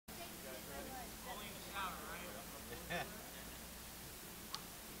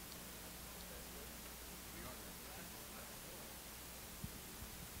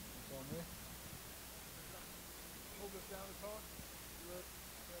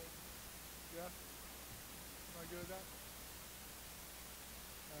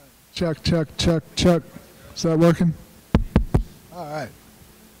Check, check, check, check. Is that working? All right.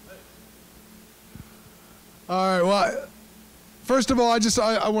 All right. Well, first of all,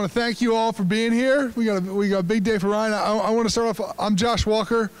 I want to thank you all for being here. We got a big day for Ryan. I want to start off. I'm Josh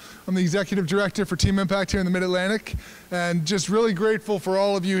Walker. I'm the executive director for Team Impact here in the Mid-Atlantic, and just really grateful for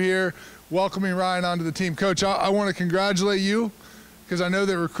all of you here welcoming Ryan onto the team. Coach, I want to congratulate you, because I know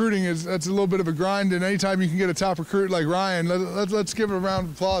that recruiting that's a little bit of a grind, and anytime you can get a top recruit like Ryan, let's give a round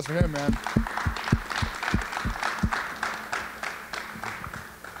of applause for him, man.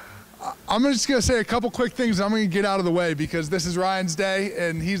 I'm just going to say a couple quick things, and I'm going to get out of the way because this is Ryan's day,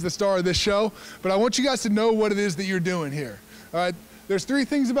 and he's the star of this show. But I want you guys to know what it is that you're doing here. All right? There's 3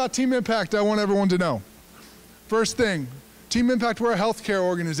 things about Team Impact I want everyone to know. First thing, Team Impact, we're a healthcare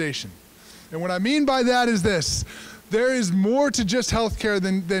organization. And what I mean by that is this. There is more to just healthcare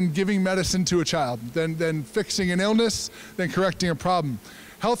than giving medicine to a child, than fixing an illness, than correcting a problem.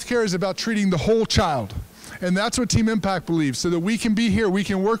 Healthcare is about treating the whole child. And that's what Team Impact believes, so that we can be here, we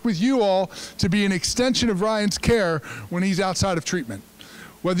can work with you all to be an extension of Ryan's care when he's outside of treatment.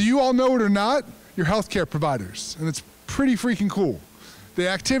 Whether you all know it or not, you're healthcare providers, and it's pretty freaking cool. The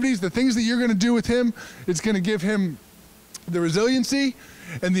activities, the things that you're gonna do with him, it's gonna give him the resiliency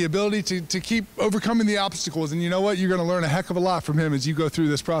and the ability to keep overcoming the obstacles. And you know what? You're going to learn a heck of a lot from him as you go through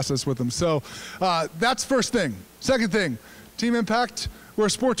this process with him. So that's first thing. Second thing, Team Impact, we're a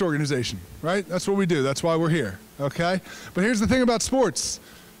sports organization, right? That's what we do. That's why we're here, okay? But here's the thing about sports.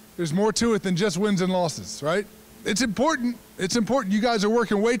 There's more to it than just wins and losses, right? It's important. It's important. You guys are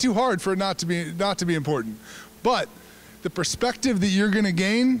working way too hard for it not to be important. But the perspective that you're going to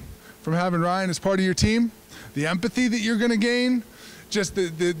gain from having Ryan as part of your team, the empathy that you're going to gain, just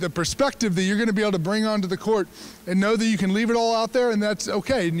the perspective that you're going to be able to bring onto the court and know that you can leave it all out there and that's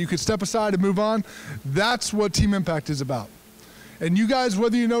okay, and you can step aside and move on. That's what Team Impact is about. And you guys,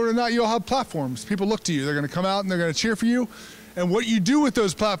 whether you know it or not, you all have platforms. People look to you. They're going to come out and they're going to cheer for you. And what you do with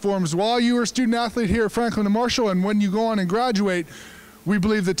those platforms while you are a student athlete here at Franklin and Marshall, and when you go on and graduate, we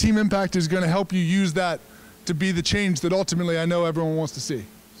believe that Team Impact is going to help you use that to be the change that ultimately I know everyone wants to see.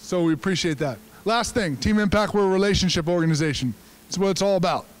 So we appreciate that. Last thing, Team Impact, we're a relationship organization. That's what it's all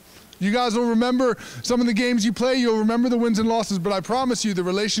about. You guys will remember some of the games you play, you'll remember the wins and losses, but I promise you the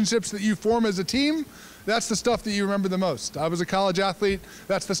relationships that you form as a team, that's the stuff that you remember the most. I was a college athlete,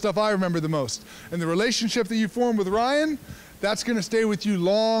 that's the stuff I remember the most. And the relationship that you form with Ryan, that's going to stay with you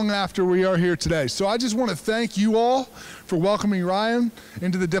long after we are here today. So I just want to thank you all for welcoming Ryan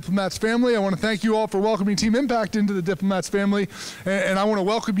into the Diplomats family. I want to thank you all for welcoming Team Impact into the Diplomats family. And I want to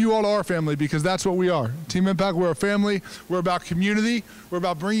welcome you all to our family, because that's what we are. Team Impact, we're a family. We're about community. We're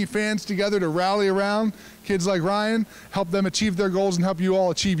about bringing fans together to rally around kids like Ryan, help them achieve their goals, and help you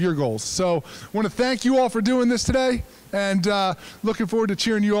all achieve your goals. So I want to thank you all for doing this today, and looking forward to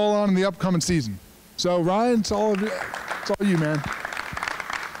cheering you all on in the upcoming season. So Ryan, it's all you, man.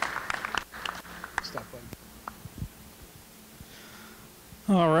 Stop, buddy.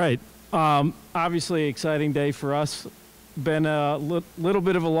 All right. Obviously, exciting day for us. Been a little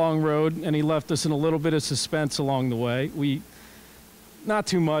bit of a long road, and he left us in a little bit of suspense along the way. Not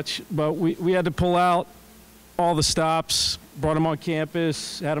too much, but we had to pull out all the stops, brought him on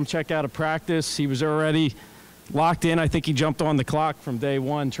campus, had him check out a practice. He was already locked in. I think he jumped on the clock from day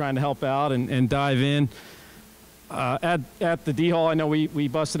one trying to help out and dive in. At the D-Hall, I know we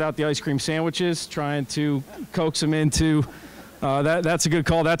busted out the ice cream sandwiches, trying to coax him into that's a good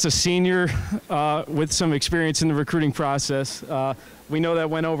call. That's a senior with some experience in the recruiting process. We know that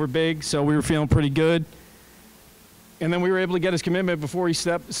went over big, so we were feeling pretty good. And then we were able to get his commitment before he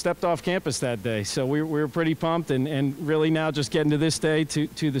stepped off campus that day. So we were pretty pumped, and really now just getting to this day,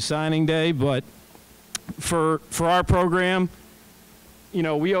 to the signing day. But for our program, you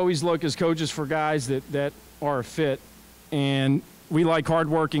know, we always look as coaches for guys that are a fit, and we like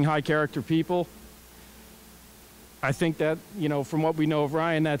hardworking, high-character people. I think that, you know, from what we know of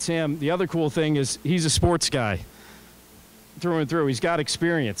Ryan, that's him. The other cool thing is he's a sports guy through and through. He's got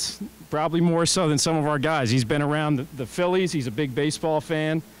experience, probably more so than some of our guys. He's been around the Phillies. He's a big baseball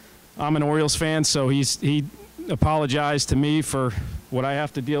fan. I'm an Orioles fan, so he apologized to me for what I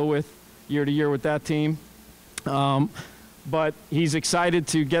have to deal with year to year with that team. But he's excited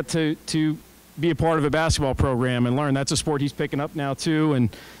to get to be a part of a basketball program and learn. That's a sport he's picking up now too. And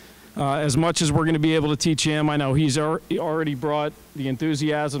as much as we're going to be able to teach him, I know he's already brought the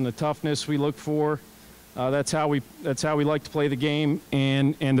enthusiasm, the toughness we look for. That's how we like to play the game.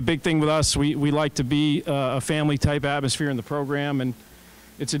 And the big thing with us, we like to be a family type atmosphere in the program. And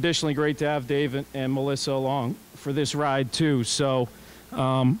it's additionally great to have Dave and Melissa along for this ride too. So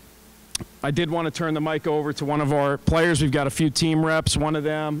I did want to turn the mic over to one of our players. We've got a few team reps. One of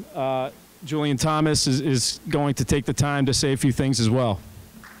them, Julian Thomas, is going to take the time to say a few things as well.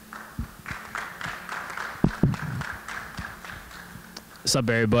 What's up,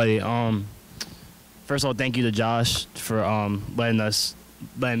 everybody? First of all, thank you to Josh for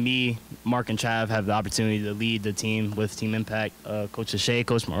letting me, Mark, and Trav have the opportunity to lead the team with Team Impact. Coach Shea,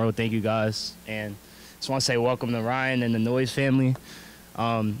 Coach Monroe, thank you guys. And just want to say welcome to Ryan and the Noyes family.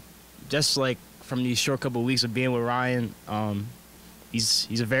 Just like from these short couple of weeks of being with Ryan,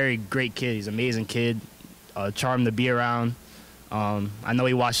 he's a very great kid. He's an amazing kid, charming to be around. I know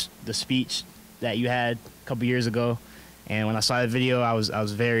he watched the speech that you had a couple years ago, and when I saw the video, I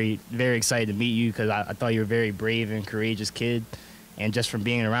was very, very excited to meet you because I thought you were a very brave and courageous kid. And just from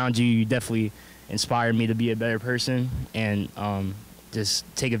being around you, you definitely inspired me to be a better person and just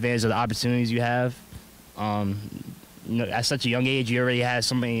take advantage of the opportunities you have. You know, at such a young age, you already had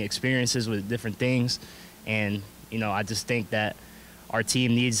so many experiences with different things. And, you know, I just think that our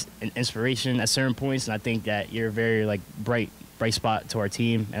team needs an inspiration at certain points. And I think that you're a very, like, bright spot to our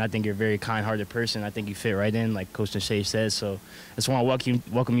team. And I think you're a very kind-hearted person. I think you fit right in, like Coach Shea says. So I just want to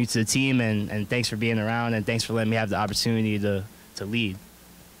welcome you to the team. And thanks for being around. And thanks for letting me have the opportunity to lead.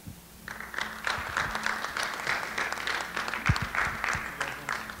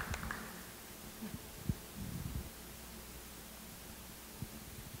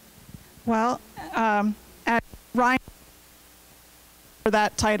 Well, at Ryan for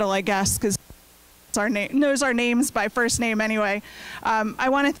that title, I guess, because knows our names by first name anyway. I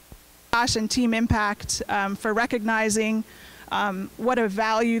want to thank Josh and Team Impact for recognizing what a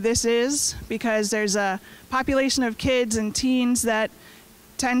value this is, because there's a population of kids and teens that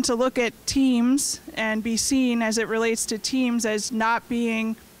tend to look at teams and be seen as it relates to teams as not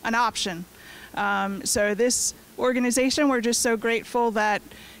being an option. So this organization, we're just so grateful that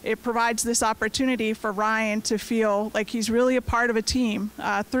it provides this opportunity for Ryan to feel like he's really a part of a team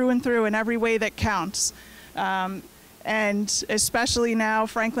through and through in every way that counts. And especially now,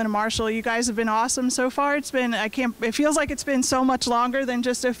 Franklin and Marshall, you guys have been awesome so far. It feels like it's been so much longer than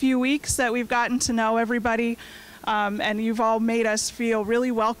just a few weeks that we've gotten to know everybody. And you've all made us feel really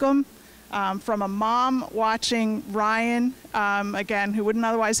welcome. From a mom watching Ryan, again, who wouldn't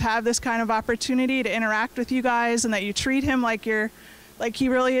otherwise have this kind of opportunity to interact with you guys, and that you treat him like he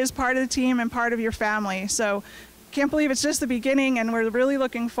really is part of the team and part of your family. So can't believe it's just the beginning, and we're really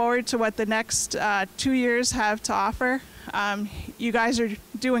looking forward to what the next 2 years have to offer. You guys are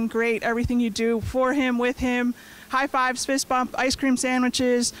doing great, everything you do for him, with him, high fives, fist bump, ice cream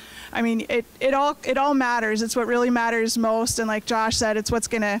sandwiches. I mean, it all matters. It's what really matters most, and like Josh said, it's what's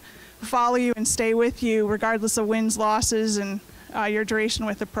gonna follow you and stay with you regardless of wins, losses, and your duration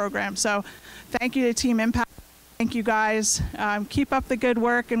with the program. So thank you to Team Impact. Thank you guys. Keep up the good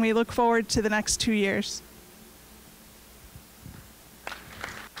work, and we look forward to the next 2 years.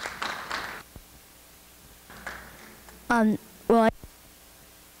 Well, I'm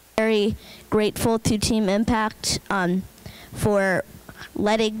very grateful to Team Impact for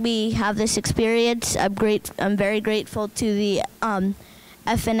letting me have this experience. I'm very grateful to the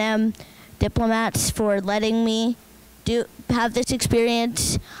F&M Diplomats for letting me have this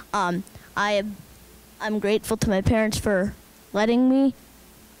experience. I'm grateful to my parents for letting me.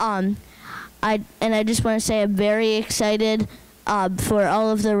 I just want to say I'm very excited for all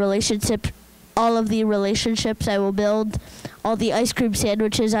of the relationships I will build, all the ice cream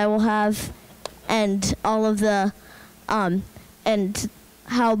sandwiches I will have, and all of the and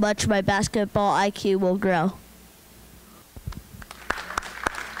how much my basketball IQ will grow.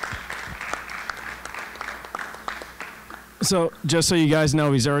 So just so you guys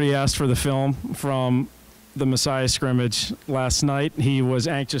know, he's already asked for the film from the Messiah scrimmage last night. He was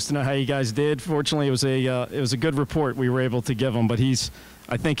anxious to know how you guys did. Fortunately, it was a good report we were able to give him, but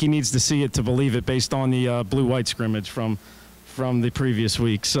I think he needs to see it to believe it based on the blue-white scrimmage from the previous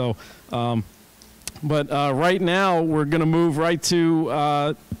week. So, but right now we're going to move right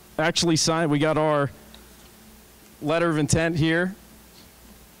to actually sign. We got our letter of intent here.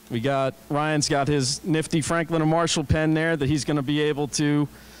 Ryan's got his nifty Franklin and Marshall pen there that he's going to be able to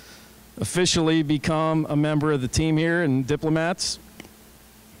officially become a member of the team here in Diplomats.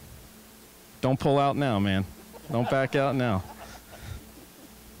 Don't pull out now, man. Don't back out now.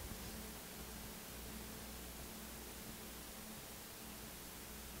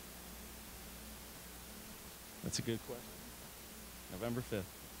 That's a good question. November 5th.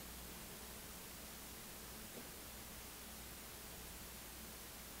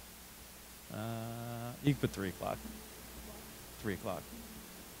 You can put 3 o'clock. 3 o'clock.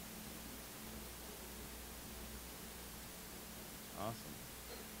 Awesome.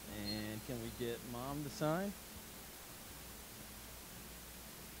 And can we get Mom to sign?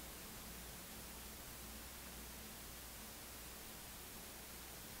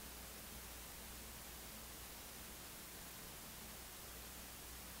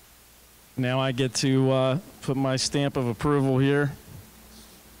 Now I get to put my stamp of approval here.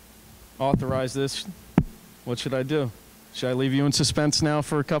 Authorize this. What should I do? Should I leave you in suspense now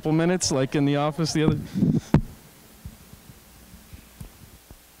for a couple minutes, like in the office the other?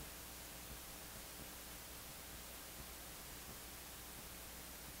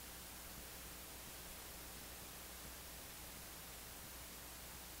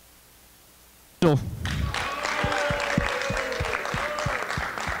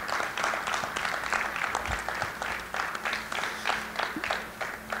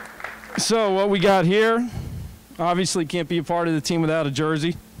 So what we got here, obviously can't be a part of the team without a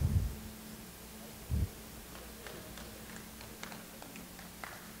jersey.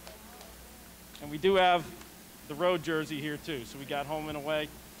 And we do have the road jersey here too. So we got home and away.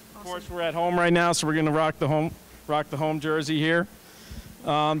 Of course, we're at home right now, so we're going to rock the home jersey here.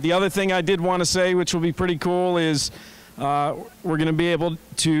 The other thing I did want to say, which will be pretty cool, is we're going to be able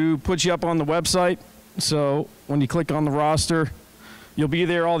to put you up on the website. So when you click on the roster, you'll be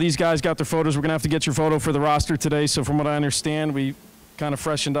there. All these guys got their photos. We're going to have to get your photo for the roster today. So from what I understand, we kind of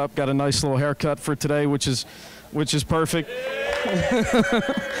freshened up, got a nice little haircut for today, which is perfect.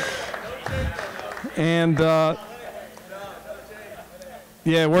 And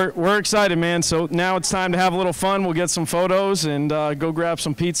yeah, we're excited, man. So now it's time to have a little fun. We'll get some photos and go grab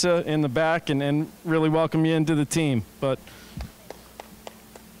some pizza in the back and really welcome you into the team. But